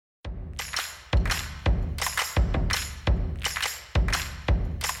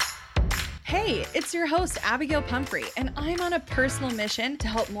Hey, it's your host, Abigail Pumphrey, and I'm on a personal mission to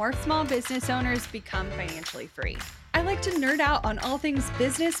help more small business owners become financially free. I like to nerd out on all things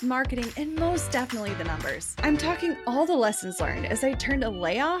business, marketing, and most definitely the numbers. I'm talking all the lessons learned as I turned a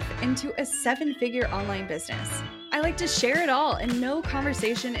layoff into a 7-figure online business. I like to share it all, and no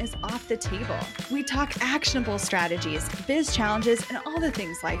conversation is off the table. We talk actionable strategies, biz challenges, and all the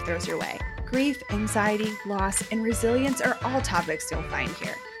things life throws your way. Grief, anxiety, loss, and resilience are all topics you'll find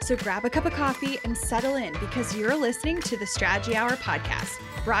here. So grab a cup of coffee and settle in because you're listening to the Strategy Hour podcast,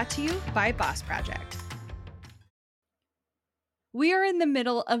 brought to you by Boss Project. We are in the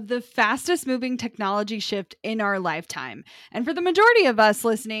middle of the fastest moving technology shift in our lifetime. And for the majority of us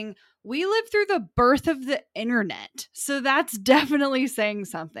listening, we lived through the birth of the internet. So that's definitely saying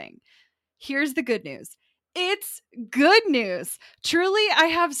something. Here's the good news. It's good news. Truly, I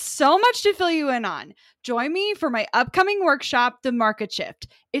have so much to fill you in on. Join me for my upcoming workshop, The Market Shift.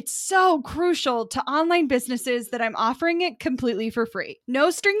 It's so crucial to online businesses that I'm offering it completely for free.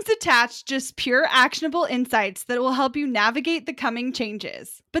 No strings attached, just pure actionable insights that will help you navigate the coming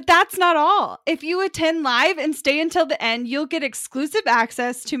changes. But that's not all. If you attend live and stay until the end, you'll get exclusive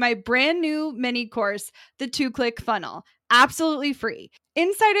access to my brand new mini course, The 2-Click Funnel. Absolutely free.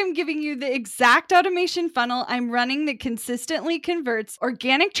 Inside, I'm giving you the exact automation funnel I'm running that consistently converts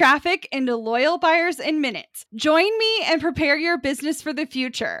organic traffic into loyal buyers in minutes. Join me and prepare your business for the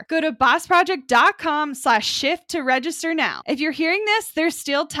future. Go to bossproject.com/shift to register now. If you're hearing this, there's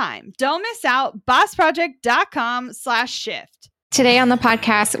still time. Don't miss out. bossproject.com/shift. Today on the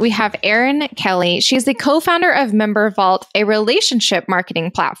podcast, we have Erin Kelly. She's the co-founder of Member Vault, a relationship marketing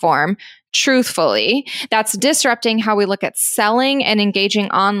platform, truthfully, that's disrupting how we look at selling and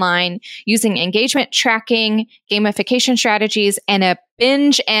engaging online using engagement tracking, gamification strategies, and a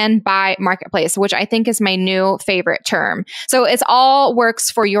binge and buy marketplace, which I think is my new favorite term. So it's all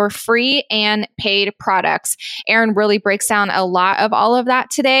works for your free and paid products. Erin really breaks down a lot of all of that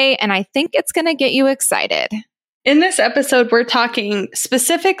today, and I think it's going to get you excited. In this episode, we're talking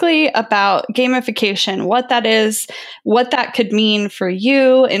specifically about gamification, what that is, what that could mean for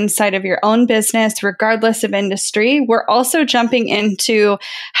you inside of your own business, regardless of industry. We're also jumping into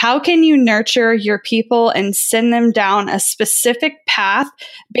how can you nurture your people and send them down a specific path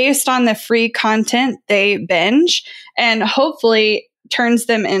based on the free content they binge and hopefully turns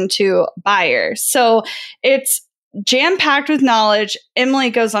them into buyers. So it's jam-packed with knowledge. Emily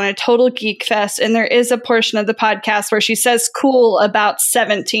goes on a total geek fest, and there is a portion of the podcast where she says cool about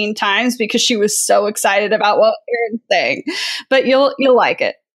 17 times because she was so excited about what Erin's saying. But you'll like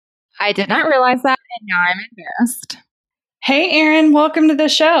it. I did not realize that, and now I'm embarrassed. Hey, Erin, welcome to the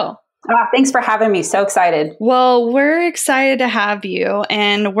show. Thanks for having me. So excited. Well, we're excited to have you,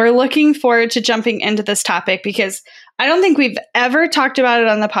 and we're looking forward to jumping into this topic because I don't think we've ever talked about it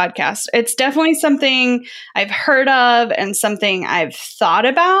on the podcast. It's definitely something I've heard of and something I've thought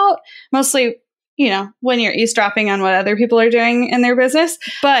about, mostly, when you're eavesdropping on what other people are doing in their business,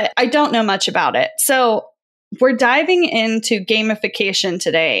 but I don't know much about it. So we're diving into gamification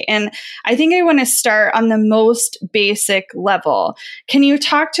today, and I think I want to start on the most basic level. Can you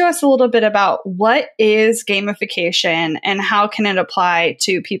talk to us a little bit about what is gamification and how can it apply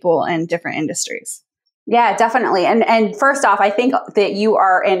to people in different industries? Yeah, definitely. And first off, I think that you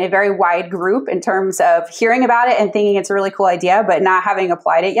are in a very wide group in terms of hearing about it and thinking it's a really cool idea, but not having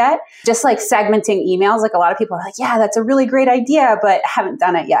applied it yet. Just like segmenting emails, like a lot of people are like, yeah, that's a really great idea, but haven't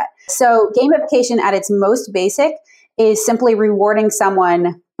done it yet. So gamification at its most basic is simply rewarding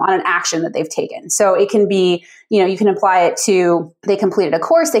someone on an action that they've taken. So it can be, you can apply it to they completed a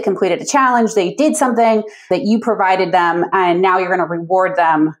course, they completed a challenge, they did something that you provided them, and now you're going to reward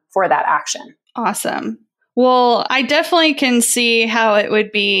them for that action. Awesome. Well, I definitely can see how it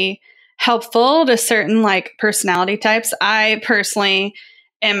would be helpful to certain personality types. I personally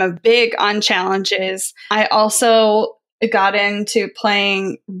am a big on challenges. I also got into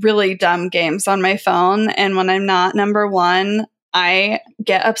playing really dumb games on my phone. And when I'm not number one, I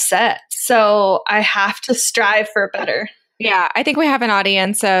get upset. So I have to strive for better. Yeah, I think we have an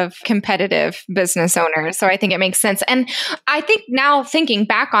audience of competitive business owners. So I think it makes sense. And I think now thinking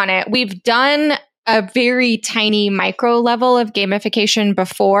back on it, we've done a very tiny micro level of gamification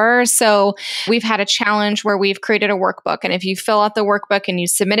before. So we've had a challenge where we've created a workbook. And if you fill out the workbook and you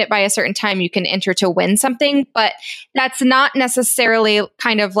submit it by a certain time, you can enter to win something. But that's not necessarily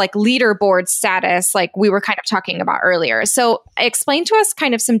kind of like leaderboard status like we were kind of talking about earlier. So explain to us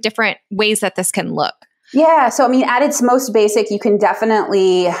kind of some different ways that this can look. Yeah. So, at its most basic, you can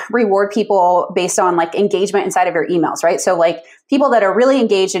definitely reward people based on engagement inside of your emails, right? So people that are really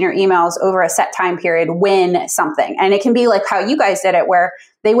engaged in your emails over a set time period win something. And it can be like how you guys did it, where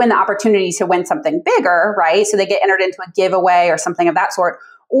they win the opportunity to win something bigger, right? So they get entered into a giveaway or something of that sort,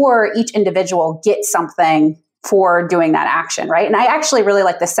 or each individual gets something for doing that action, right? And I actually really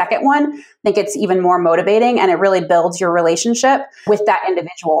like the second one. I think it's even more motivating, and it really builds your relationship with that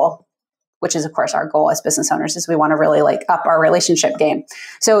individual, which is, of course, our goal as business owners, is we want to really like up our relationship game.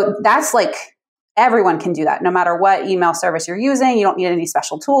 So that's like, everyone can do that, no matter what email service you're using. You don't need any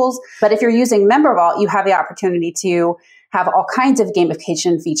special tools. But if you're using MemberVault, you have the opportunity to have all kinds of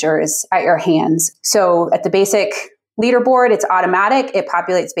gamification features at your hands. So at the basic leaderboard, it's automatic. It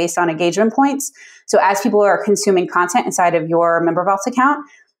populates based on engagement points. So as people are consuming content inside of your MemberVault account,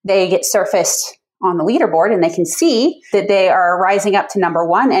 they get surfaced on the leaderboard and they can see that they are rising up to number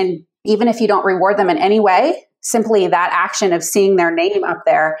one. And even if you don't reward them in any way, simply that action of seeing their name up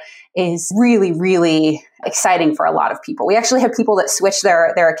there is really, really exciting for a lot of people. We actually have people that switch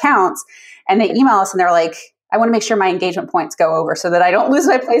their accounts and they email us and they're like, I want to make sure my engagement points go over so that I don't lose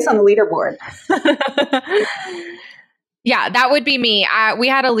my place on the leaderboard. Yeah, that would be me. We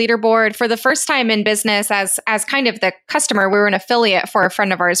had a leaderboard for the first time in business as kind of the customer. We were an affiliate for a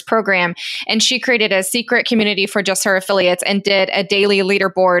friend of ours program, and she created a secret community for just her affiliates and did a daily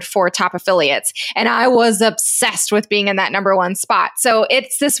leaderboard for top affiliates. And I was obsessed with being in that number one spot. So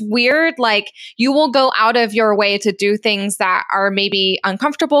it's this weird, like, you will go out of your way to do things that are maybe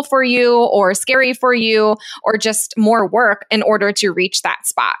uncomfortable for you or scary for you or just more work in order to reach that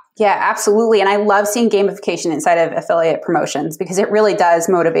spot. Yeah, absolutely. And I love seeing gamification inside of affiliate promotions because it really does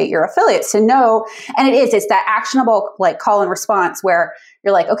motivate your affiliates to know. And it's that actionable like call and response where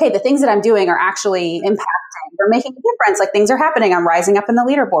you're like, okay, the things that I'm doing are actually impacting. They're making a difference. Like things are happening. I'm rising up in the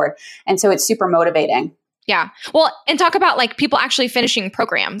leaderboard. And so it's super motivating. Yeah. Well, and talk about like people actually finishing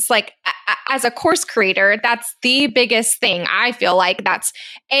programs. Like as a course creator, that's the biggest thing. I feel like that's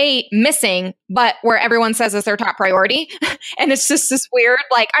missing, but where everyone says is their top priority. And it's just this weird,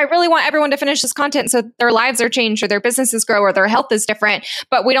 like, I really want everyone to finish this content so their lives are changed or their businesses grow or their health is different,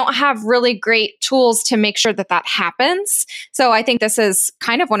 but we don't have really great tools to make sure that that happens. So I think this is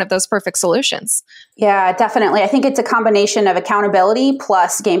kind of one of those perfect solutions. Yeah, definitely. I think it's a combination of accountability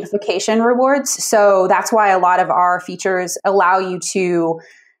plus gamification rewards. So that's why a lot of our features allow you to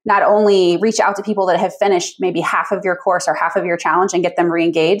not only reach out to people that have finished maybe half of your course or half of your challenge and get them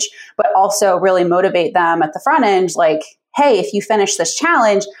re-engaged, but also really motivate them at the front end. Like, hey, if you finish this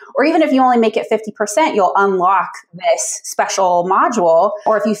challenge, or even if you only make it 50%, you'll unlock this special module.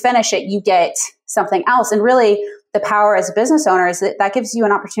 Or if you finish it, you get something else. And really the power as a business owner is that gives you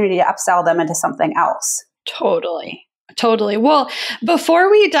an opportunity to upsell them into something else. Totally. Well,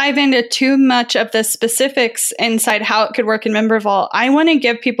 before we dive into too much of the specifics inside how it could work in MemberVault, I want to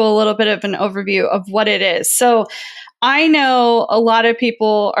give people a little bit of an overview of what it is. So I know a lot of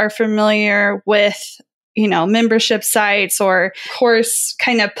people are familiar with, membership sites or course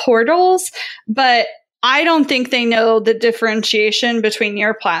kind of portals, but I don't think they know the differentiation between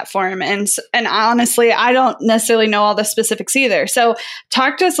your platform. And honestly, I don't necessarily know all the specifics either. So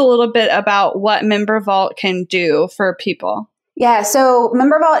talk to us a little bit about what MemberVault can do for people. Yeah, so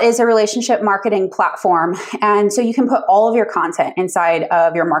MemberVault is a relationship marketing platform. And so you can put all of your content inside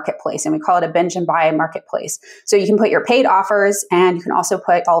of your marketplace. And we call it a binge and buy marketplace. So you can put your paid offers and you can also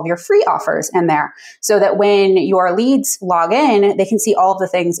put all of your free offers in there so that when your leads log in, they can see all of the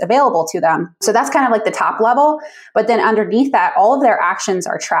things available to them. So that's kind of like the top level. But then underneath that, all of their actions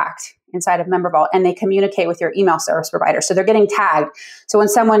are tracked inside of MemberVault, and they communicate with your email service provider. So they're getting tagged. So when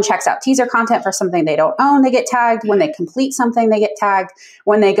someone checks out teaser content for something they don't own, they get tagged. When they complete something, they get tagged.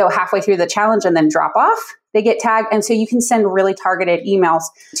 When they go halfway through the challenge and then drop off, they get tagged. And so you can send really targeted emails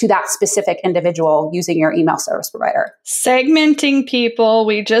to that specific individual using your email service provider. Segmenting people.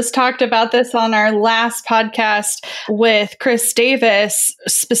 We just talked about this on our last podcast with Chris Davis,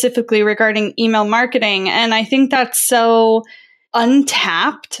 specifically regarding email marketing. And I think that's so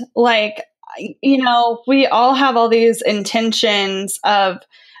untapped. Like, we all have all these intentions of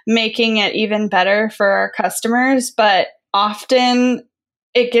making it even better for our customers, but often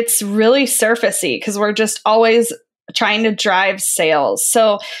it gets really surfacey because we're just always trying to drive sales.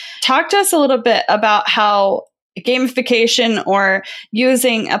 So talk to us a little bit about how gamification or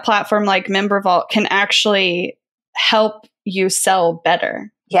using a platform like MemberVault can actually help you sell better.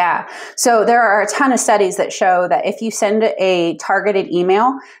 Yeah. So there are a ton of studies that show that if you send a targeted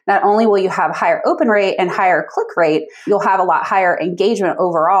email, not only will you have higher open rate and higher click rate, you'll have a lot higher engagement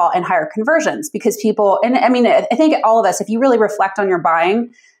overall and higher conversions because people, and I mean, I think all of us, if you really reflect on your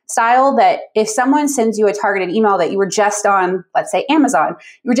buying style, that if someone sends you a targeted email that you were just on, let's say Amazon,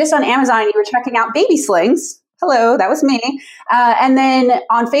 you were just on Amazon, you were checking out baby slings hello, that was me. And then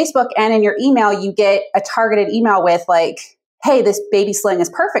on Facebook and in your email, you get a targeted email with like, hey, this baby sling is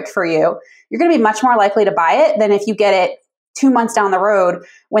perfect for you. You're going to be much more likely to buy it than if you get it 2 months down the road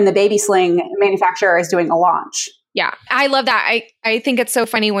when the baby sling manufacturer is doing a launch. Yeah, I love that. I think it's so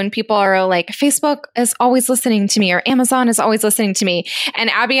funny when people are like, Facebook is always listening to me or Amazon is always listening to me. And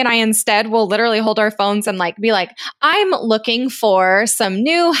Abby and I instead will literally hold our phones and like be like, I'm looking for some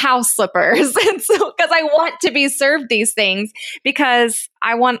new house slippers. And so because I want to be served these things because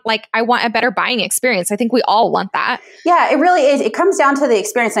I want a better buying experience. I think we all want that. Yeah, it really is. It comes down to the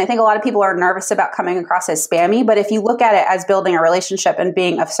experience. And I think a lot of people are nervous about coming across as spammy. But if you look at it as building a relationship and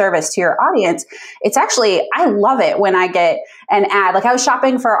being of service to your audience, it's actually, I love it when I get an ad. Like I was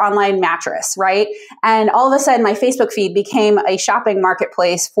shopping for an online mattress, right? And all of a sudden my Facebook feed became a shopping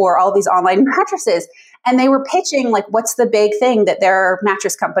marketplace for all these online mattresses. And they were pitching like, what's the big thing that their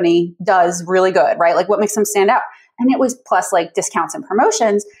mattress company does really good, right? Like what makes them stand out? And it was plus like discounts and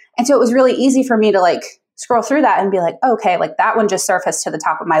promotions. And so it was really easy for me to like scroll through that and be like, okay, like that one just surfaced to the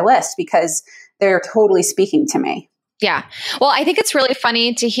top of my list because they're totally speaking to me. Yeah. Well, I think it's really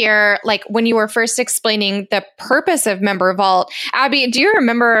funny to hear, like, when you were first explaining the purpose of Member Vault. Abby, do you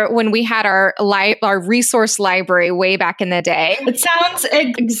remember when we had our resource library way back in the day? It sounds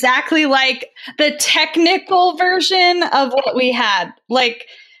exactly like the technical version of what we had. Like,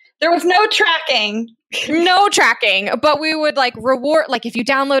 there was no tracking. No tracking, but we would like reward, like if you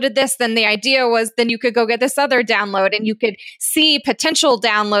downloaded this, then the idea was then you could go get this other download and you could see potential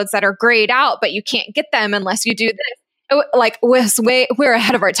downloads that are grayed out, but you can't get them unless you do this. Like we're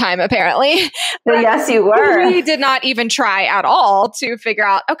ahead of our time, apparently. Yes, you were. We did not even try at all to figure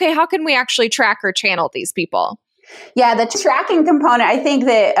out, okay, how can we actually track or channel these people? Yeah, the tracking component, I think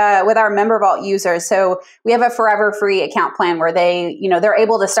that with our Member Vault users, so we have a forever free account plan where they're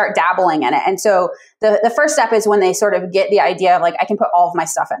able to start dabbling in it. And so the first step is when they sort of get the idea of like, I can put all of my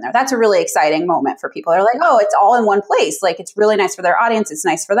stuff in there. That's a really exciting moment for people. They're like, oh, it's all in one place. Like it's really nice for their audience. It's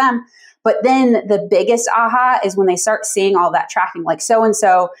nice for them. But then the biggest aha is when they start seeing all that tracking, like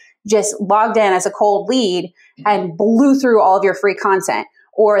so-and-so just logged in as a cold lead and blew through all of your free content.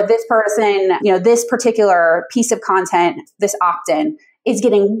 Or this person, this particular piece of content, this opt-in is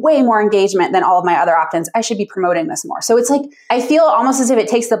getting way more engagement than all of my other opt-ins. I should be promoting this more. So it's like, I feel almost as if it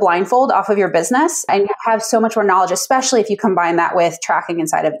takes the blindfold off of your business and you have so much more knowledge, especially if you combine that with tracking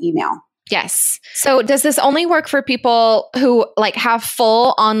inside of email. Yes. So does this only work for people who like have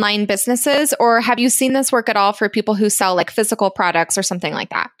full online businesses, or have you seen this work at all for people who sell like physical products or something like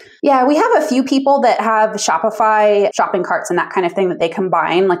that? Yeah, we have a few people that have Shopify shopping carts and that kind of thing that they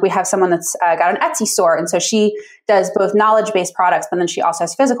combine. Like we have someone that's got an Etsy store. And so she does both knowledge-based products, but then she also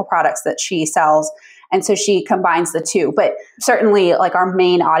has physical products that she sells. And so she combines the two. But certainly like our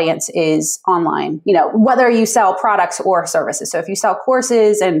main audience is online, whether you sell products or services. So if you sell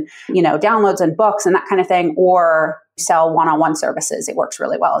courses and, downloads and books and that kind of thing, or sell one-on-one services, it works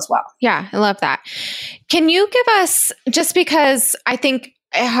really well as well. Yeah, I love that. Can you give us, just because I think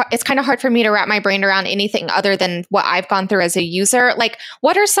it's kind of hard for me to wrap my brain around anything other than what I've gone through as a user, like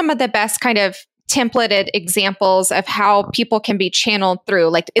what are some of the best kind of templated examples of how people can be channeled through?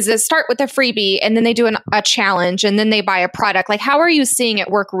 Like, is it start with a freebie and then they do a challenge and then they buy a product? Like, how are you seeing it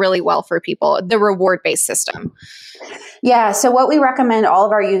work really well for people, the reward-based system? Yeah. So what we recommend all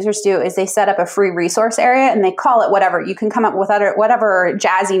of our users do is they set up a free resource area and they call it whatever. You can come up with whatever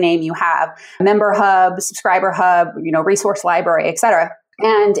jazzy name you have, Member Hub, Subscriber Hub, Resource Library, et cetera.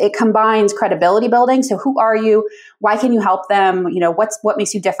 And it combines credibility building. So who are you? Why can you help them? What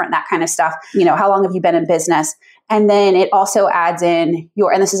makes you different? That kind of stuff. How long have you been in business? And then it also adds in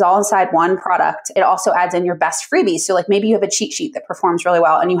and this is all inside one product. It also adds in your best freebies. So like maybe you have a cheat sheet that performs really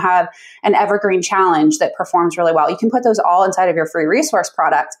well and you have an evergreen challenge that performs really well. You can put those all inside of your free resource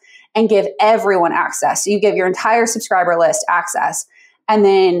product and give everyone access. So you give your entire subscriber list access. And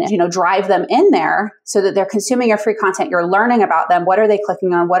then, drive them in there so that they're consuming your free content. You're learning about them. What are they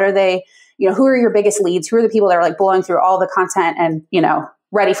clicking on? What are they, who are your biggest leads? Who are the people that are like blowing through all the content and,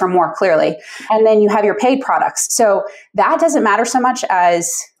 ready for more clearly? And then you have your paid products. So that doesn't matter so much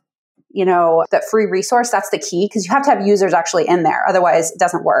as, that free resource. That's the key because you have to have users actually in there. Otherwise it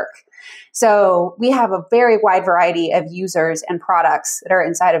doesn't work. So we have a very wide variety of users and products that are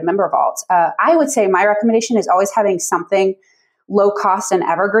inside of Member Vault. I would say my recommendation is always having something low cost and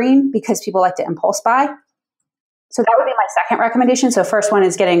evergreen because people like to impulse buy. So that would be my second recommendation. So first one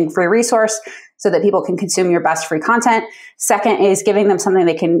is getting free resource so that people can consume your best free content. Second is giving them something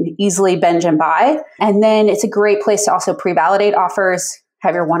they can easily binge and buy. And then it's a great place to also pre-validate offers,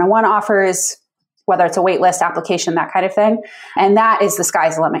 have your one-on-one offers, whether it's a waitlist application, that kind of thing. And that is the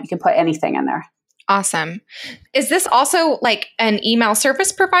sky's the limit. You can put anything in there. Awesome. Is this also like an email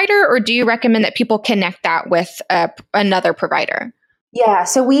service provider, or do you recommend that people connect that with another provider? Yeah,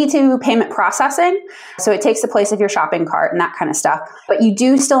 so we do payment processing. So it takes the place of your shopping cart and that kind of stuff. But you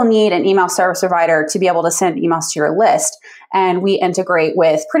do still need an email service provider to be able to send emails to your list. And we integrate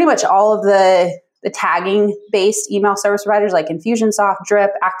with pretty much all of the tagging-based email service providers like Infusionsoft,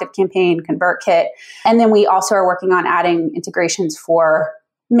 Drip, ActiveCampaign, ConvertKit. And then we also are working on adding integrations for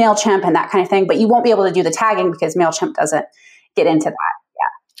MailChimp and that kind of thing. But you won't be able to do the tagging because MailChimp doesn't get into that.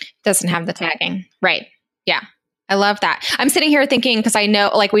 Yeah. Doesn't have the tagging. Right. Yeah. I love that. I'm sitting here thinking, because I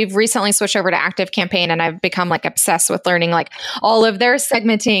know like we've recently switched over to ActiveCampaign and I've become like obsessed with learning like all of their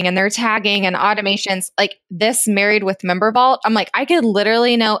segmenting and their tagging and automations. Like this married with MemberVault, I'm like, I could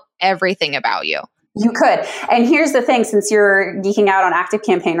literally know everything about you. You could. And here's the thing, since you're geeking out on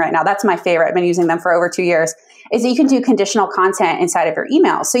ActiveCampaign right now, that's my favorite. I've been using them for over 2 years, is that you can do conditional content inside of your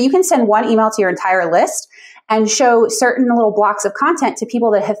email. So you can send one email to your entire list and show certain little blocks of content to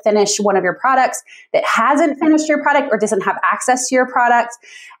people that have finished one of your products, that hasn't finished your product or doesn't have access to your product,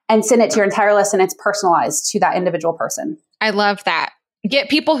 and send it to your entire list, and it's personalized to that individual person. I love that. Get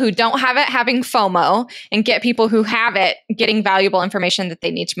people who don't have it having FOMO, and get people who have it getting valuable information that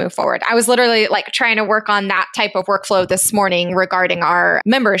they need to move forward. I was literally like trying to work on that type of workflow this morning regarding our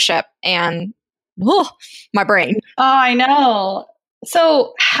membership, and my brain. Oh, I know.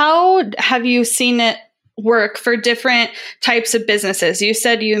 So how have you seen it work for different types of businesses? You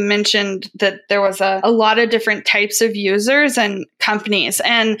said you mentioned that there was a lot of different types of users and companies.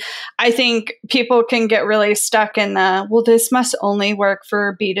 And I think people can get really stuck in this must only work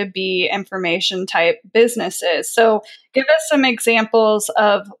for B2B information type businesses. So give us some examples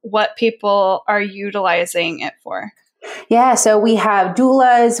of what people are utilizing it for. Yeah, so we have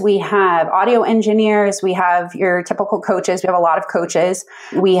doulas, we have audio engineers, we have your typical coaches. We have a lot of coaches.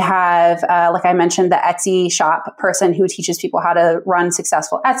 We have, like I mentioned, the Etsy shop person who teaches people how to run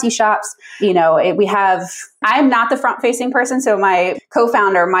successful Etsy shops. I'm not the front-facing person. So my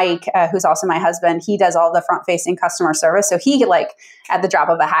co-founder, Mike, who's also my husband, he does all the front-facing customer service. So he at the drop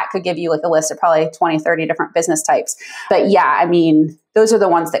of a hat could give you like a list of probably 20, 30 different business types. But yeah, I mean, those are the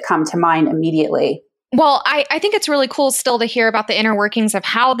ones that come to mind immediately. Well, I think it's really cool still to hear about the inner workings of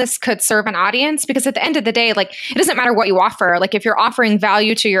how this could serve an audience, because at the end of the day, like it doesn't matter what you offer. Like if you're offering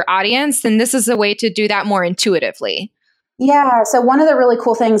value to your audience, then this is a way to do that more intuitively. Yeah. So one of the really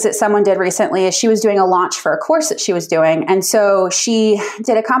cool things that someone did recently is she was doing a launch for a course that she was doing. And so she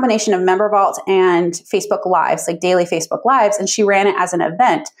did a combination of MemberVault and Facebook Lives, like daily Facebook Lives, and she ran it as an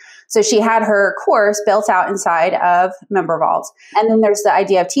event. So she had her course built out inside of MemberVault. And then there's the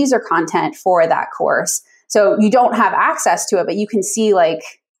idea of teaser content for that course. So you don't have access to it, but you can see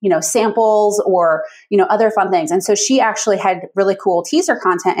samples or, other fun things. And so she actually had really cool teaser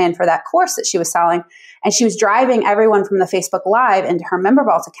content in for that course that she was selling. And she was driving everyone from the Facebook Live into her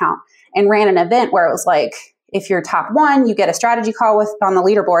MemberVault account and ran an event where it was like, if you're top one, you get a strategy call on the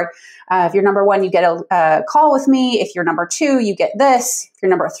leaderboard. If you're number one, you get a call with me. If you're number two, you get this. If you're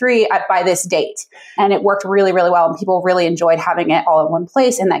number three, by this date. And it worked really, really well. And people really enjoyed having it all in one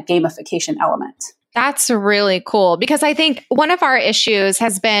place and that gamification element. That's really cool, because I think one of our issues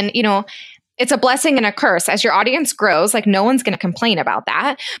has been, it's a blessing and a curse. As your audience grows, like no one's going to complain about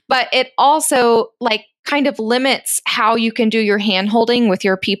that. But it also kind of limits how you can do your hand holding with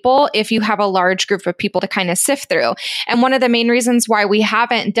your people if you have a large group of people to kind of sift through. And one of the main reasons why we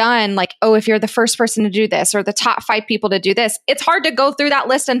haven't done if you're the first person to do this or the top 5 people to do this, it's hard to go through that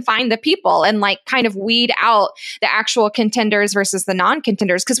list and find the people and kind of weed out the actual contenders versus the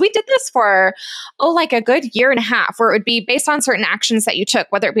non-contenders. Because we did this for, a good year and a half, where it would be based on certain actions that you took,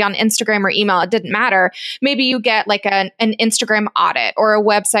 whether it be on Instagram or email, it didn't matter. Maybe you get an Instagram audit or a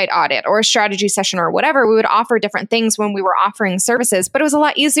website audit or a strategy session or whatever. We would offer different things when we were offering services, but it was a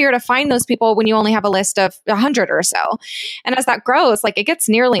lot easier to find those people when you only have a list of 100 or so. And as that grows, it gets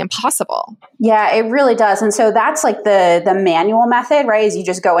nearly impossible. Yeah, it really does. And so that's the manual method, right? Is you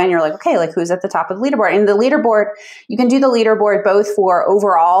just go in, you're like, okay, who's at the top of the leaderboard? And the leaderboard, you can do the leaderboard both for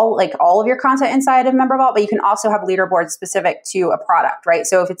overall, all of your content inside of MemberVault, but you can also have leaderboards specific to a product, right?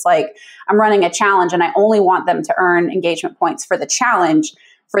 So if it's I'm running a challenge and I only want them to earn engagement points for the challenge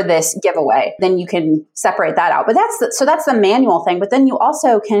for this giveaway, then you can separate that out. But that's the manual thing. But then you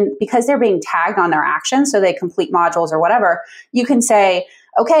also can, because they're being tagged on their actions, so they complete modules or whatever, you can say,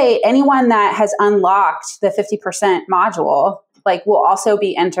 okay, anyone that has unlocked the 50% module, will also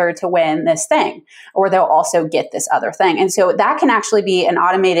be entered to win this thing, or they'll also get this other thing. And so that can actually be an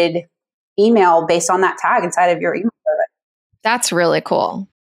automated email based on that tag inside of your email service. That's really cool.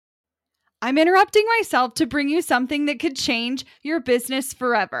 I'm interrupting myself to bring you something that could change your business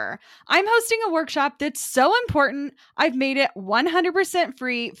forever. I'm hosting a workshop that's so important, I've made it 100%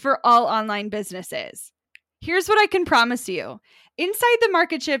 free for all online businesses. Here's what I can promise you. Inside the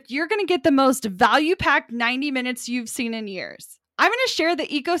Market Shift, you're going to get the most value-packed 90 minutes you've seen in years. I'm going to share the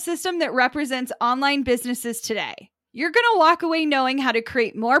ecosystem that represents online businesses today. You're going to walk away knowing how to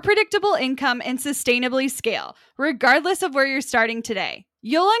create more predictable income and sustainably scale, regardless of where you're starting today.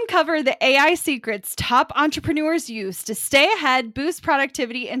 You'll uncover the AI secrets top entrepreneurs use to stay ahead, boost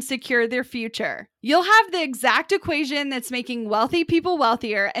productivity, and secure their future. You'll have the exact equation that's making wealthy people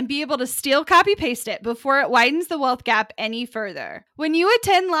wealthier and be able to steal, copy, paste it before it widens the wealth gap any further. When you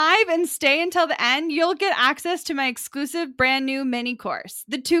attend live and stay until the end, you'll get access to my exclusive brand new mini course,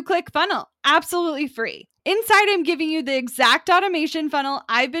 the 2-click funnel, absolutely free. Inside, I'm giving you the exact automation funnel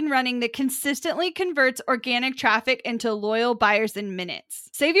I've been running that consistently converts organic traffic into loyal buyers in minutes.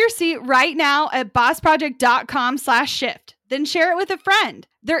 Save your seat right now at bossproject.com/shift. Then share it with a friend.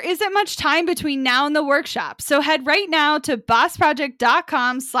 There isn't much time between now and the workshop, so head right now to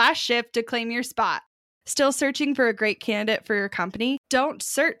bossproject.com/shift to claim your spot. Still searching for a great candidate for your company? Don't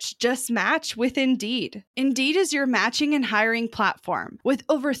search, just match with Indeed. Indeed is your matching and hiring platform. With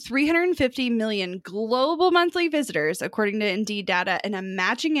over 350 million global monthly visitors, according to Indeed data, and a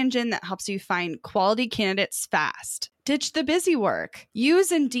matching engine that helps you find quality candidates fast. Ditch the busy work.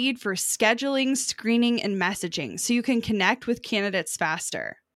 Use Indeed for scheduling, screening, and messaging so you can connect with candidates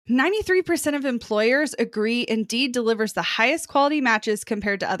faster. 93% of employers agree Indeed delivers the highest quality matches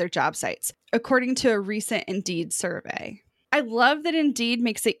compared to other job sites, according to a recent Indeed survey. I love that Indeed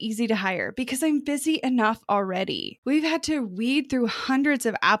makes it easy to hire because I'm busy enough already. We've had to weed through hundreds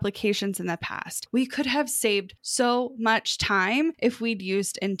of applications in the past. We could have saved so much time if we'd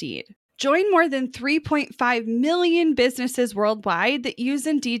used Indeed. Join more than 3.5 million businesses worldwide that use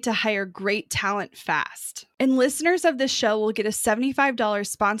Indeed to hire great talent fast. And listeners of this show will get a $75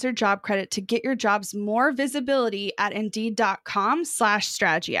 sponsored job credit to get your jobs more visibility at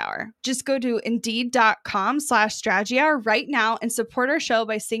Indeed.com/Strategy Hour. Just go to Indeed.com/Strategy Hour right now and support our show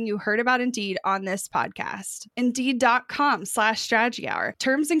by saying you heard about Indeed on this podcast. Indeed.com/Strategy Hour.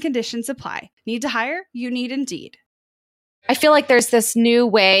 Terms and conditions apply. Need to hire? You need Indeed. I feel like there's this new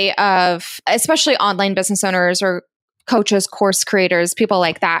way of, especially online business owners or coaches, course creators, people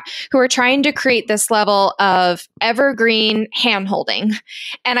like that, who are trying to create this level of evergreen handholding.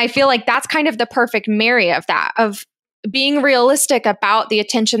 And I feel like that's kind of the perfect marry of that, of being realistic about the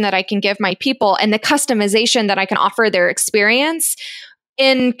attention that I can give my people and the customization that I can offer their experience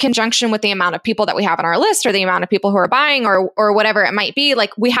in conjunction with the amount of people that we have on our list or the amount of people who are buying or whatever it might be.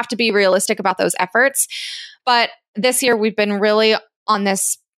 Like, we have to be realistic about those efforts. But this year we've been really on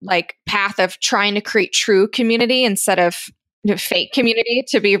this like path of trying to create true community instead of fake community,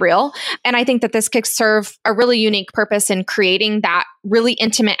 to be real. And I think that this could serve a really unique purpose in creating that really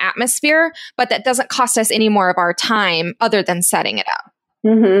intimate atmosphere, but that doesn't cost us any more of our time other than setting it up.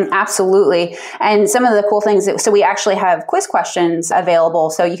 Mm-hmm, absolutely. And some of the cool things, so we actually have quiz questions available,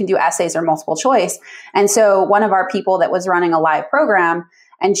 so you can do essays or multiple choice. And so one of our people that was running a live program,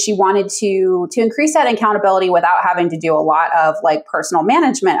 and she wanted to increase that accountability without having to do a lot of like personal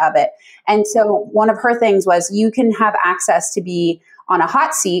management of it. And so one of her things was you can have access to be on a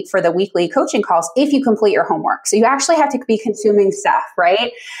hot seat for the weekly coaching calls if you complete your homework. So you actually have to be consuming stuff,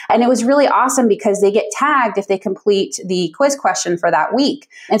 right? And it was really awesome because they get tagged if they complete the quiz question for that week.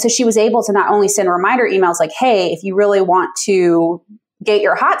 And so she was able to not only send reminder emails like, hey, if you really want to get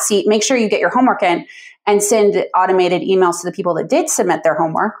your hot seat, make sure you get your homework in, and send automated emails to the people that did submit their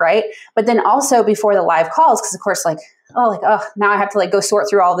homework, right? But then also before the live calls, because of course, now I have to go sort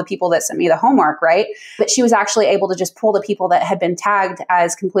through all the people that sent me the homework, right? But she was actually able to just pull the people that had been tagged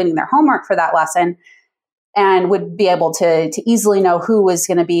as completing their homework for that lesson and would be able to easily know who was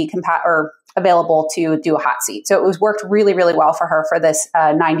going to be available to do a hot seat. So it was worked really, really well for her for this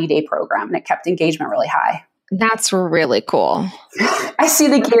 90-day program, and it kept engagement really high. That's really cool. I see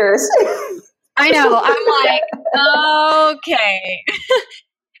the gears. I know. I'm like, okay.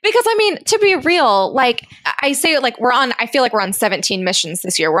 Because I mean, to be real, like I say, like I feel like we're on 17 missions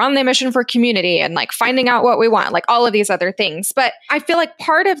this year. We're on the mission for community and like finding out what we want, like all of these other things. But I feel like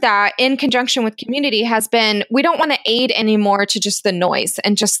part of that in conjunction with community has been, we don't want to aid anymore to just the noise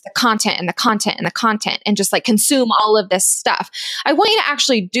and just the content and the content and the content and just like consume all of this stuff. I want you to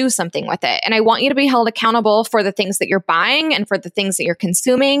actually do something with it. And I want you to be held accountable for the things that you're buying and for the things that you're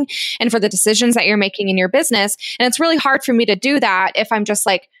consuming and for the decisions that you're making in your business. And it's really hard for me to do that if I'm just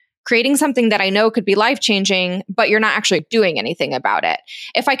like creating something that I know could be life-changing, but you're not actually doing anything about it.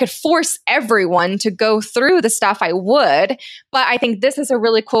 If I could force everyone to go through the stuff, I would. But I think this is a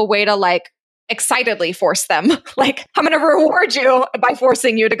really cool way to like excitedly force them. Like, I'm going to reward you by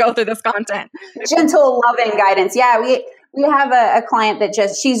forcing you to go through this content. Gentle, loving guidance. Yeah, we have a client that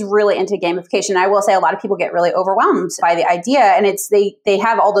she's really into gamification. I will say a lot of people get really overwhelmed by the idea, and it's they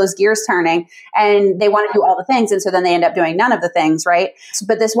have all those gears turning and they want to do all the things. And so then they end up doing none of the things, right?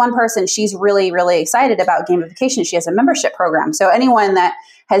 But this one person, she's really, really excited about gamification. She has a membership program. So anyone that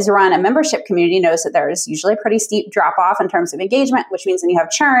has run a membership community knows that there's usually a pretty steep drop off in terms of engagement, which means then you have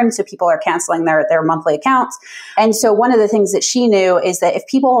churn. So people are canceling their monthly accounts. And so one of the things that she knew is that if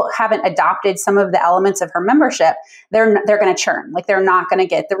people haven't adopted some of the elements of her membership, they're going to churn. Like they're not going to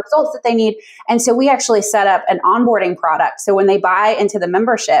get the results that they need. And so we actually set up an onboarding product. So when they buy into the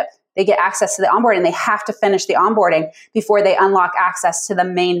membership, they get access to the onboarding. They have to finish the onboarding before they unlock access to the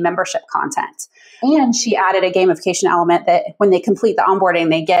main membership content. And she added a gamification element that when they complete the onboarding,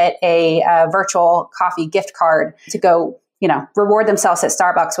 they get a virtual coffee gift card to go, reward themselves at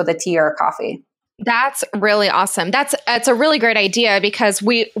Starbucks with a tea or a coffee. That's really awesome. It's a really great idea because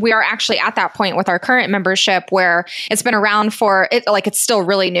we are actually at that point with our current membership where it's been around it's still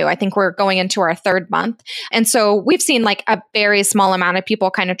really new. I think we're going into our 3rd month. And so we've seen like a very small amount of people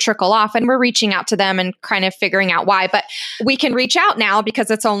kind of trickle off, and we're reaching out to them and kind of figuring out why. But we can reach out now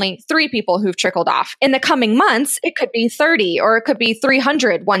because it's only 3 people who've trickled off. In the coming months, it could be 30 or it could be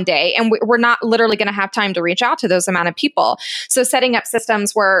 300 one day. And we're not literally going to have time to reach out to those amount of people. So setting up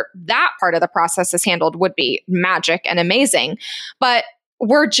systems where that part of the process is handled would be magic and amazing. But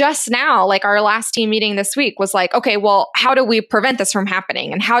we're just now, like our last team meeting this week was like, okay, well, how do we prevent this from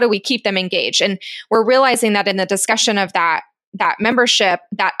happening? And how do we keep them engaged? And we're realizing that in the discussion of that membership,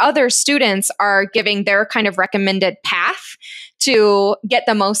 that other students are giving their kind of recommended path to get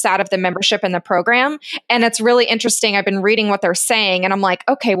the most out of the membership in the program. And it's really interesting. I've been reading what they're saying and I'm like,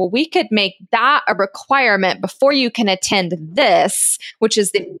 okay, well, we could make that a requirement before you can attend this, which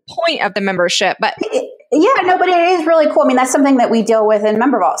is the point of the membership. But but it is really cool. I mean, that's something that we deal with in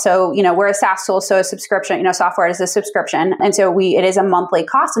MemberVault. So, we're a SaaS tool, so a subscription, software is a subscription. And so it is a monthly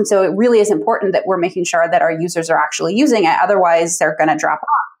cost. And so it really is important that we're making sure that our users are actually using it. Otherwise, they're going to drop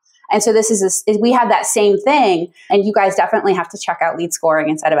off. And so we have that same thing. And you guys definitely have to check out lead scoring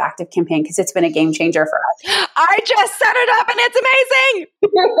instead of ActiveCampaign because it's been a game changer for us. I just set it up and it's amazing.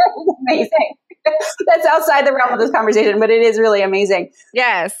 It's amazing. That's outside the realm of this conversation, but it is really amazing.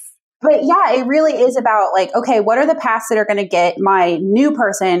 Yes. But yeah, it really is about like, okay, what are the paths that are going to get my new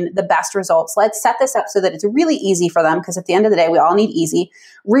person the best results? Let's set this up so that it's really easy for them. Because at the end of the day, we all need easy.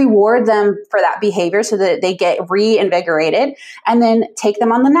 Reward them for that behavior so that they get reinvigorated, and then take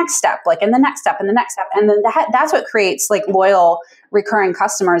them on the next step, like in the next step and the next step. And then that's what creates like loyal, recurring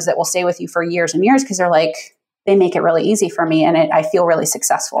customers that will stay with you for years and years because they're like, they make it really easy for me and I feel really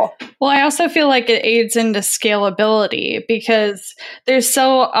successful. Well, I also feel like it aids into scalability because there's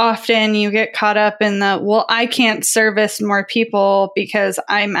so often you get caught up in I can't service more people because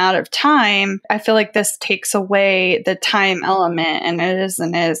I'm out of time. I feel like this takes away the time element and it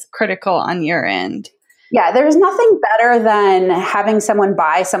isn't as critical on your end. Yeah, there's nothing better than having someone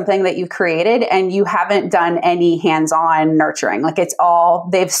buy something that you created and you haven't done any hands-on nurturing. Like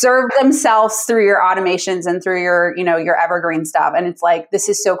they've served themselves through your automations and through your, your evergreen stuff. And it's like, this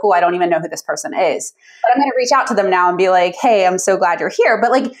is so cool. I don't even know who this person is, but I'm going to reach out to them now and be like, hey, I'm so glad you're here.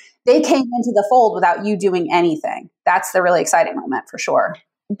 But like they came into the fold without you doing anything. That's the really exciting moment for sure.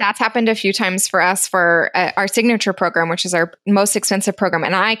 That's happened a few times for us for our signature program, which is our most expensive program.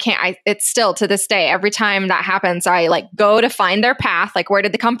 And it's still to this day, every time that happens, I like go to find their path, like where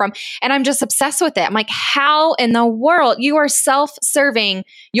did they come from? And I'm just obsessed with it. I'm like, how in the world you are self-serving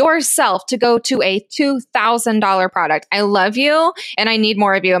yourself to go to a $2,000 product? I love you and I need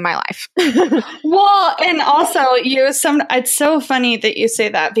more of you in my life. Well, and also it's so funny that you say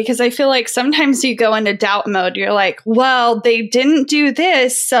that because I feel like sometimes you go into doubt mode. You're like, well, they didn't do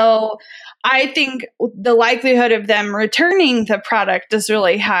this. So I think the likelihood of them returning the product is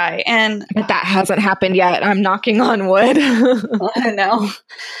really high. But that hasn't happened yet. I'm knocking on wood. I know.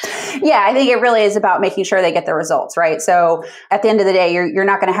 Yeah, I think it really is about making sure they get the results, right? So at the end of the day, you're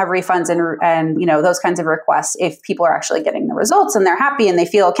not going to have refunds and those kinds of requests if people are actually getting the results and they're happy and they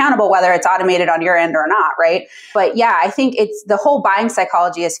feel accountable, whether it's automated on your end or not, right? But yeah, I think it's the whole buying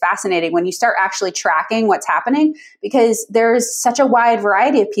psychology is fascinating when you start actually tracking what's happening because there's such a wide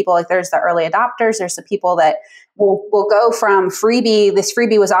variety of people. Like there's the early adopters, there's the people that will go from freebie, this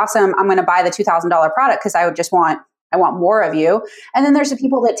freebie was awesome, I'm going to buy the $2,000 product because I want more of you. And then there's the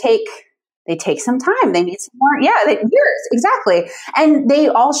people that take They take some time. They need some more. Yeah, years. Exactly. And they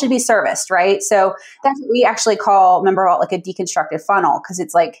all should be serviced, right? So that's what we actually call Member Vault like a deconstructed funnel, because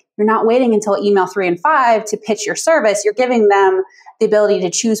it's like you're not waiting until email 3 and 5 to pitch your service. You're giving them the ability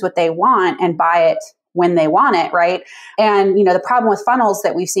to choose what they want and buy it when they want it, right? And, the problem with funnels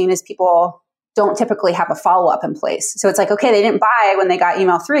that we've seen is people don't typically have a follow-up in place. So it's like, okay, they didn't buy when they got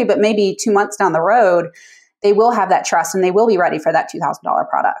email 3, but maybe 2 months down the road, they will have that trust and they will be ready for that $2,000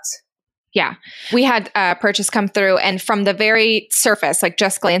 product. Yeah. We had a purchase come through, and from the very surface, like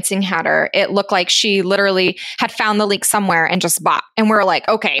just glancing at her, it looked like she literally had found the leak somewhere and just bought. And we were like,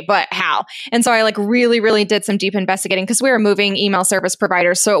 okay, but how? And so I really, really did some deep investigating, because we were moving email service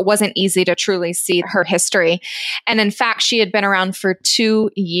providers. So it wasn't easy to truly see her history. And in fact, she had been around for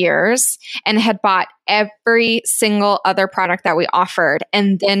 2 years and had bought every single other product that we offered,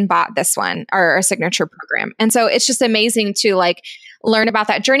 and then bought this one, our signature program. And so it's just amazing to learn about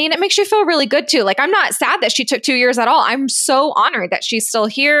that journey. And it makes you feel really good too. I'm not sad that she took 2 years at all. I'm so honored that she's still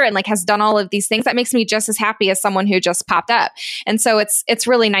here and has done all of these things. That makes me just as happy as someone who just popped up. And so it's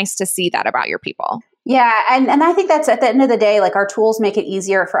really nice to see that about your people. Yeah. And I think that's at the end of the day, our tools make it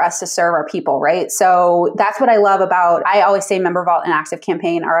easier for us to serve our people, right? So that's what I love about, I always say Member Vault and Active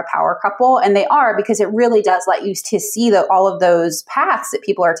Campaign are a power couple, and they are, because it really does let you to see all of those paths that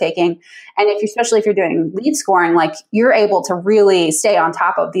people are taking. And especially if you're doing lead scoring, you're able to really stay on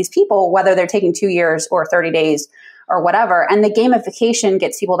top of these people, whether they're taking 2 years or 30 days or whatever. And the gamification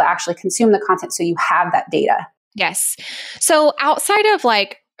gets people to actually consume the content, so you have that data. Yes. So outside of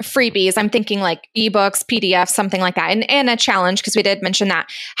freebies, I'm thinking ebooks, PDFs, something like that, and a challenge, because we did mention that.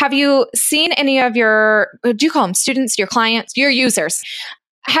 Have you seen any of your, do you call them students, your clients, your users?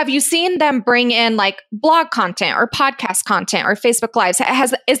 Have you seen them bring in blog content or podcast content or Facebook Lives?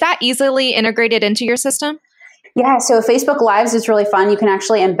 Is that easily integrated into your system? Yeah, so Facebook Lives is really fun. You can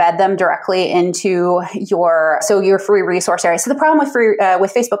actually embed them directly into your free resource area. So the problem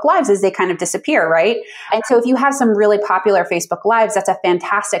with Facebook Lives is they kind of disappear, right? And so if you have some really popular Facebook Lives, that's a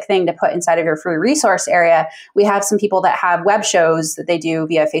fantastic thing to put inside of your free resource area. We have some people that have web shows that they do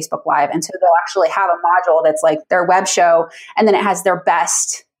via Facebook Live. And so they'll actually have a module that's their web show, and then it has their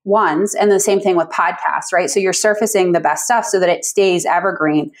best ones. And the same thing with podcasts, right? So you're surfacing the best stuff so that it stays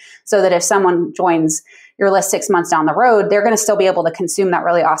evergreen, so that if someone joins your list 6 months down the road, they're going to still be able to consume that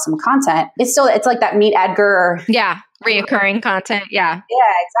really awesome content. It's like that Meet Edgar. Yeah. Reoccurring content. Yeah.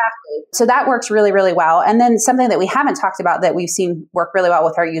 Yeah, exactly. So that works really, really well. And then something that we haven't talked about that we've seen work really well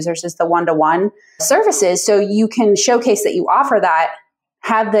with our users is the one-to-one services. So you can showcase that you offer that,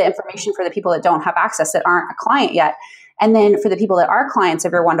 have the information for the people that don't have access, that aren't a client yet. And then for the people that are clients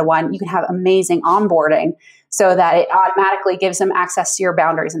of your one-to-one, you can have amazing onboarding, so that it automatically gives them access to your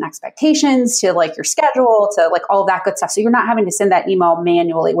boundaries and expectations, to your schedule, to all that good stuff. So you're not having to send that email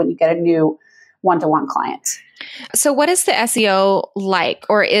manually when you get a new one-to-one client. So what is the SEO like,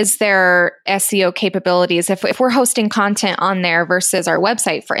 or is there SEO capabilities? If we're hosting content on there versus our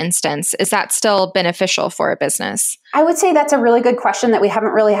website, for instance, is that still beneficial for a business? I would say that's a really good question that we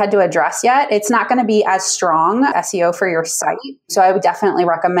haven't really had to address yet. It's not going to be as strong SEO for your site. So I would definitely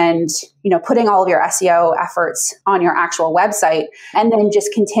recommend, putting all of your SEO efforts on your actual website, and then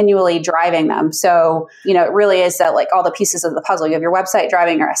just continually driving them. So, it really is that all the pieces of the puzzle. You have your website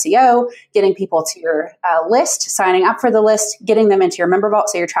driving your SEO, getting people to your list, signing up for the list, getting them into your Member Vault.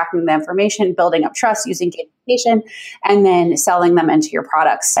 So you're tracking the information, building up trust using gamification, and then selling them into your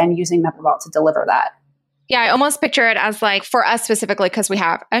products and using Member Vault to deliver that. Yeah, I almost picture it as for us specifically, because we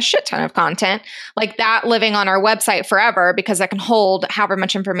have a shit ton of content, that living on our website forever, because that can hold however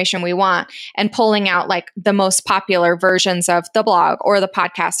much information we want, and pulling out the most popular versions of the blog or the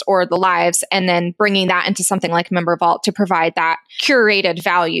podcast or the lives, and then bringing that into something like Member Vault to provide that curated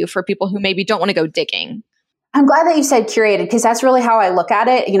value for people who maybe don't want to go digging. I'm glad that you said curated, because that's really how I look at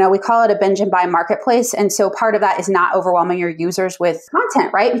it. We call it a binge and buy marketplace. And so part of that is not overwhelming your users with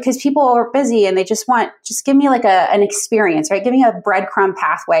content, right? Because people are busy and they just give me an experience, right? Give me a breadcrumb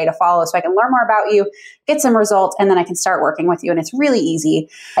pathway to follow so I can learn more about you, get some results, and then I can start working with you. And it's really easy.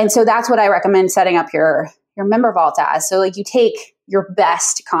 And so that's what I recommend setting up your Member Vault as. So you take your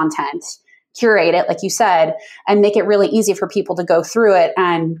best content, curate it, like you said, and make it really easy for people to go through it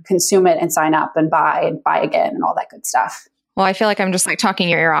and consume it and sign up and buy again and all that good stuff. Well, I feel like I'm just talking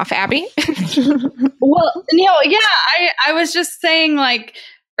your ear off, Abby. Well, I was just saying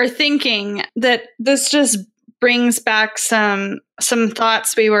or thinking that this just brings back some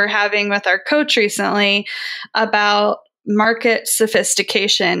thoughts we were having with our coach recently about market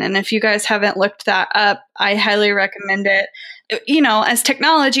sophistication. And if you guys haven't looked that up, I highly recommend it. as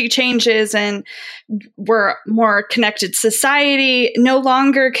technology changes and we're more connected society, no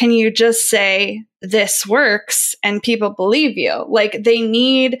longer can you just say this works and people believe you. Like they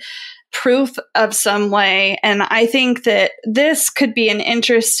need proof of some way. And I think that this could be an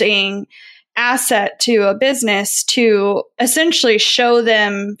interesting asset to a business to essentially show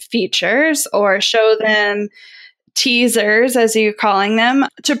them features or show them teasers, as you're calling them,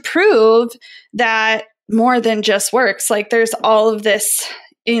 to prove that more than just works. Like there's all of this,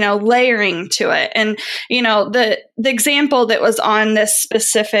 layering to it. And, the example that was on this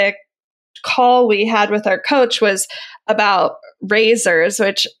specific call we had with our coach was about razors,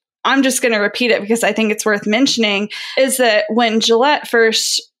 which I'm just going to repeat it because I think it's worth mentioning, is that when Gillette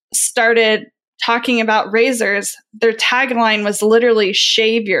first started talking about razors, their tagline was literally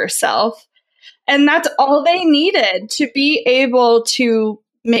shave yourself. And that's all they needed to be able to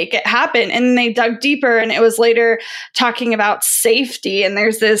make it happen. And they dug deeper and it was later talking about safety. And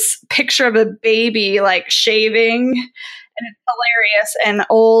there's this picture of a baby like shaving and it's hilarious and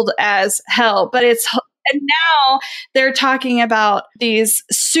old as hell, but and now they're talking about these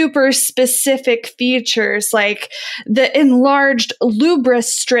super specific features like the enlarged Lubra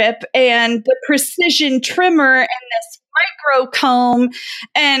strip and the precision trimmer and this micro comb.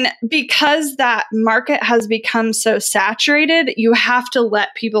 And because that market has become so saturated, you have to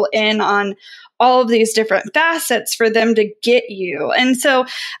let people in on all of these different facets for them to get you. And so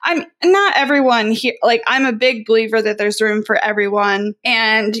I'm not everyone here. Like I'm a big believer that there's room for everyone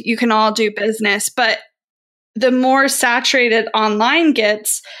and you can all do business, but the more saturated online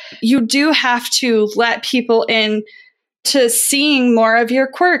gets, you do have to let people in to seeing more of your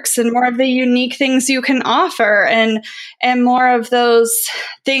quirks and more of the unique things you can offer and more of those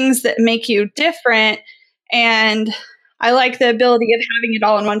things that make you different. And I like the ability of having it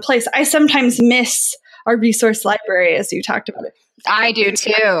all in one place. I sometimes miss our resource library, as you talked about it. I do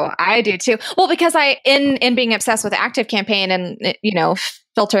too. Well, because in being obsessed with ActiveCampaign and,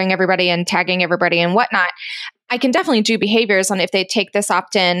 filtering everybody and tagging everybody and whatnot, I can definitely do behaviors on if they take this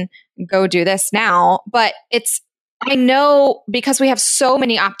opt-in, go do this now. But I know because we have so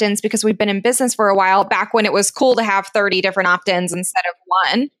many opt-ins because we've been in business for a while, back when it was cool to have 30 different opt-ins instead of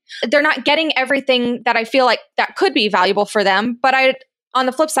one, they're not getting everything that I feel like that could be valuable for them. But on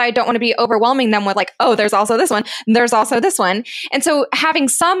the flip side, don't want to be overwhelming them with like, oh, there's also this one, and there's also this one. And so having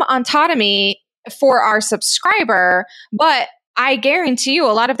some autonomy for our subscriber, but I guarantee you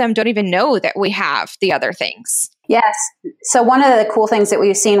a lot of them don't even know that we have the other things. Yes. So one of the cool things that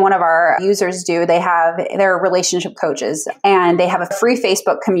we've seen one of our users do, they're relationship coaches and they have a free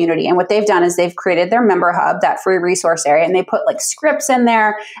Facebook community. And what they've done is they've created their member hub, that free resource area, and they put like scripts in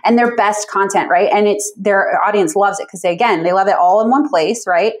there and their best content, right? And their audience loves it because they love it all in one place,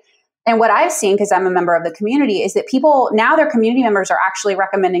 right? And what I've seen, because I'm a member of the community, is that people, now their community members are actually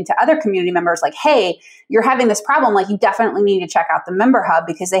recommending to other community members like, hey, you're having this problem. Like you definitely need to check out the member hub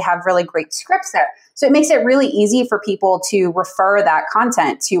because they have really great scripts there. So it makes it really easy for people to refer that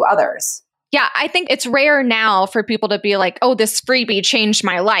content to others. Yeah, I think it's rare now for people to be like, oh, this freebie changed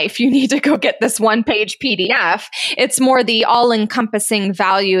my life. You need to go get this one-page PDF. It's more the all-encompassing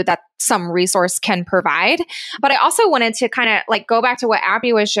value that some resource can provide. But I also wanted to kind of like go back to what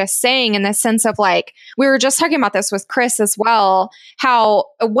Abby was just saying in the sense of like, we were just talking about this with Chris as well, how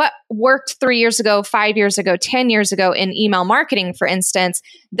what worked 3 years ago, 5 years ago, 10 years ago in email marketing, for instance,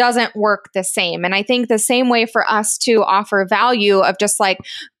 doesn't work the same. And I think the same way for us to offer value of just like,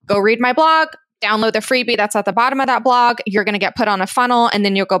 go read my blog, download the freebie that's at the bottom of that blog. You're going to get put on a funnel and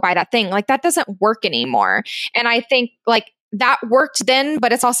then you'll go buy that thing. Like that doesn't work anymore. And I think like that worked then,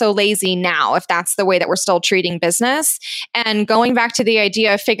 but it's also lazy now if that's the way that we're still treating business. And going back to the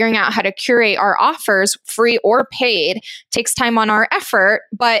idea of figuring out how to curate our offers, free or paid, takes time on our effort.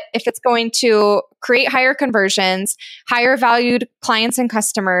 But if it's going to create higher conversions, higher valued clients and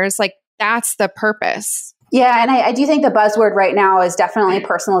customers, like that's the purpose. Yeah, and I do think the buzzword right now is definitely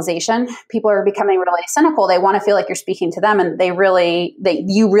personalization. People are becoming really cynical. They want to feel like you're speaking to them and you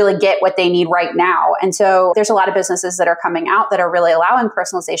really get what they need right now. And so there's a lot of businesses that are coming out that are really allowing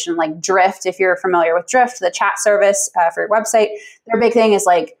personalization, like Drift. If you're familiar with Drift, the chat service for your website, their big thing is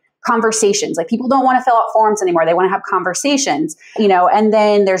like conversations. Like people don't want to fill out forms anymore. They want to have conversations, and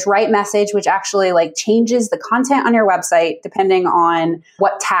then there's Right Message, which actually like changes the content on your website depending on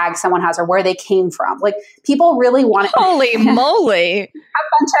what tag someone has or where they came from. Like people really want it. Holy moly. Have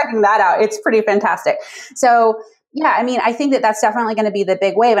fun checking that out. It's pretty fantastic. So yeah, I mean, I think that that's definitely going to be the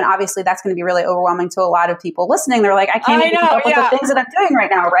big wave. And obviously that's going to be really overwhelming to a lot of people listening. They're like, I can't even keep up with the things that I'm doing right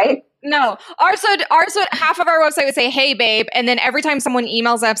now, right? No, ours would half of our website would say, "Hey, babe," and then every time someone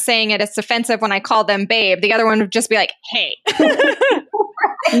emails us saying it's offensive when I call them babe, the other one would just be like, "Hey."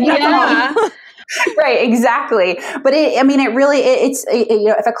 Yeah. Right, exactly. But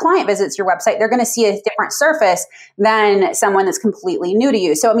if a client visits your website, they're going to see a different surface than someone that's completely new to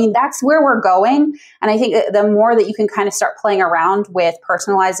you. So, I mean, that's where we're going. And I think that the more that you can kind of start playing around with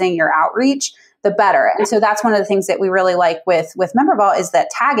personalizing your outreach, the better. And so that's one of the things that we really like with MemberVault is that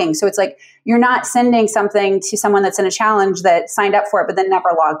tagging. So it's like you're not sending something to someone that's in a challenge that signed up for it but then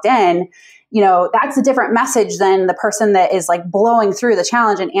never logged in. That's a different message than the person that is like blowing through the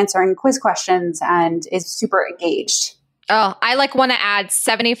challenge and answering quiz questions and is super engaged. Oh, I want to add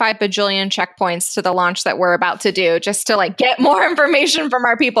 75 bajillion checkpoints to the launch that we're about to do just to get more information from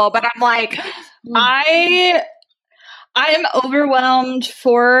our people. But I'm like, I am overwhelmed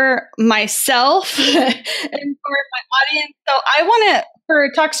for myself and for my audience. So for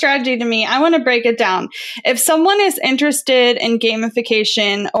Talk Strategy to me, I want to break it down. If someone is interested in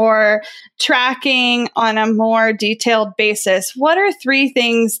gamification or tracking on a more detailed basis, what are 3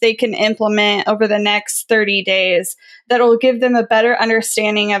 things they can implement over the next 30 days that will give them a better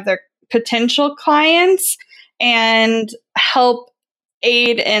understanding of their potential clients and help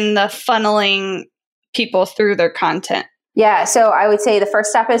aid in the funneling people through their content? Yeah. So I would say the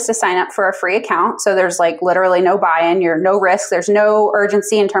first step is to sign up for a free account. So there's literally no buy-in, you're no risk. There's no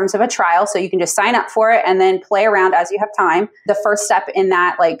urgency in terms of a trial. So you can just sign up for it and then play around as you have time. The first step in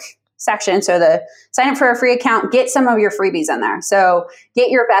that section. So the sign up for a free account, get some of your freebies in there. So get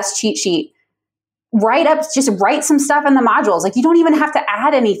your best cheat sheet. Just write some stuff in the modules. You don't even have to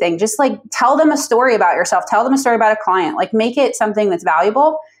add anything. Just tell them a story about yourself. Tell them a story about a client. Make it something that's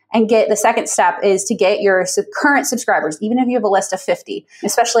valuable. And the second step is to get your current subscribers, even if you have a list of 50,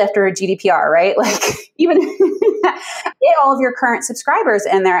 especially after a GDPR, right? Even get all of your current subscribers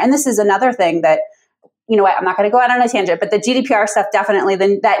in there. And this is another thing that, I'm not going to go out on a tangent, but the GDPR stuff definitely,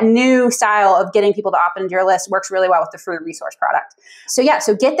 that new style of getting people to opt into your list works really well with the free resource product. So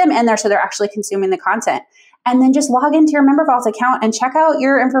get them in there so they're actually consuming the content. And then just log into your MemberVault account and check out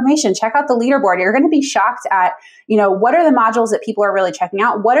your information. Check out the leaderboard. You're going to be shocked at, what are the modules that people are really checking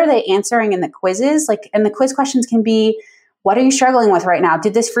out? What are they answering in the quizzes? And the quiz questions can be, what are you struggling with right now?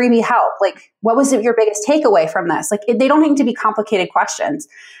 Did this freebie help? What was your biggest takeaway from this? They don't need to be complicated questions,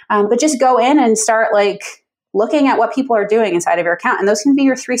 but just go in and start looking at what people are doing inside of your account. And those can be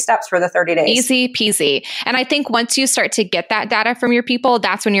your 3 steps for the 30 days. Easy peasy. And I think once you start to get that data from your people,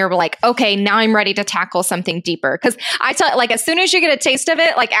 that's when you're okay, now I'm ready to tackle something deeper. Because I tell as soon as you get a taste of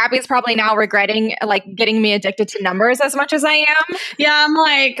it, Abby's probably now regretting getting me addicted to numbers as much as I am. Yeah, I'm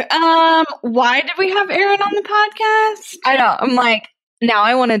why did we have Erin on the podcast? I know. I'm now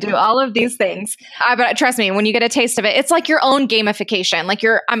I want to do all of these things. But trust me, when you get a taste of it, it's your own gamification.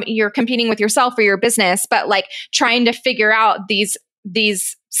 You're competing with yourself or your business, but trying to figure out these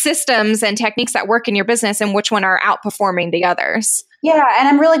systems and techniques that work in your business and which one are outperforming the others. Yeah. And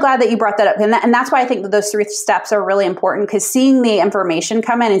I'm really glad that you brought that up. And that's why I think that those 3 steps are really important, because seeing the information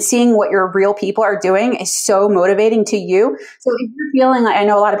come in and seeing what your real people are doing is so motivating to you. So if you're feeling I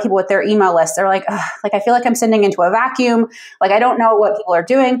know a lot of people with their email lists, they're I feel like I'm sending into a vacuum. I don't know what people are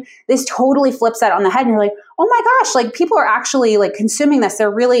doing. This totally flips that on the head. And you're oh my gosh, people are actually consuming this. They're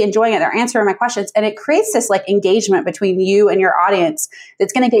really enjoying it. They're answering my questions. And it creates this engagement between you and your audience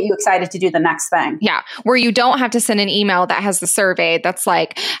that's going to get you excited to do the next thing. Yeah. Where you don't have to send an email that has the survey that's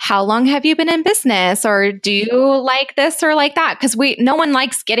how long have you been in business? Or do you like this or like that? Because no one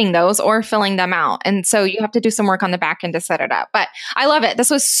likes getting those or filling them out. And so you have to do some work on the back end to set it up. But I love it. This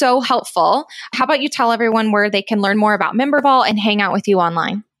was so helpful. How about you tell everyone where they can learn more about MemberVault and hang out with you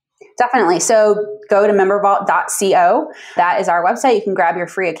online? Definitely. So go to membervault.co. That is our website. You can grab your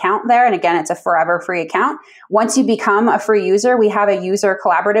free account there. And again, it's a forever free account. Once you become a free user, we have a user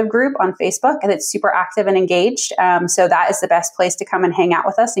collaborative group on Facebook, and it's super active and engaged. So that is the best place to come and hang out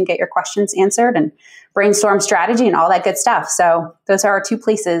with us and get your questions answered and brainstorm strategy and all that good stuff. So those are our 2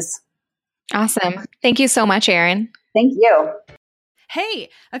 places. Awesome. Thank you so much, Erin. Thank you. Hey,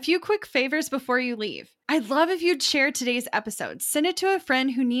 a few quick favors before you leave. I'd love if you'd share today's episode, send it to a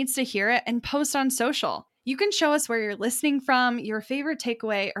friend who needs to hear it, and post on social. You can show us where you're listening from, your favorite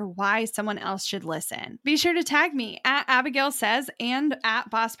takeaway, or why someone else should listen. Be sure to tag me at Abigail Says and at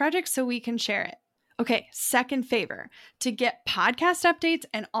Boss Project so we can share it. Okay, second favor. To get podcast updates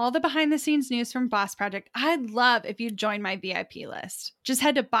and all the behind the scenes news from Boss Project, I'd love if you'd join my VIP list. Just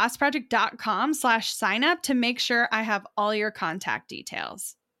head to bossproject.com/sign up to make sure I have all your contact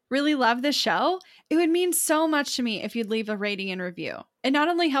details. Really love the show? It would mean so much to me if you'd leave a rating and review. It not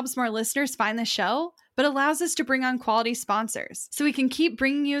only helps more listeners find the show, but allows us to bring on quality sponsors so we can keep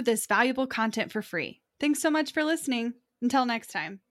bringing you this valuable content for free. Thanks so much for listening. Until next time.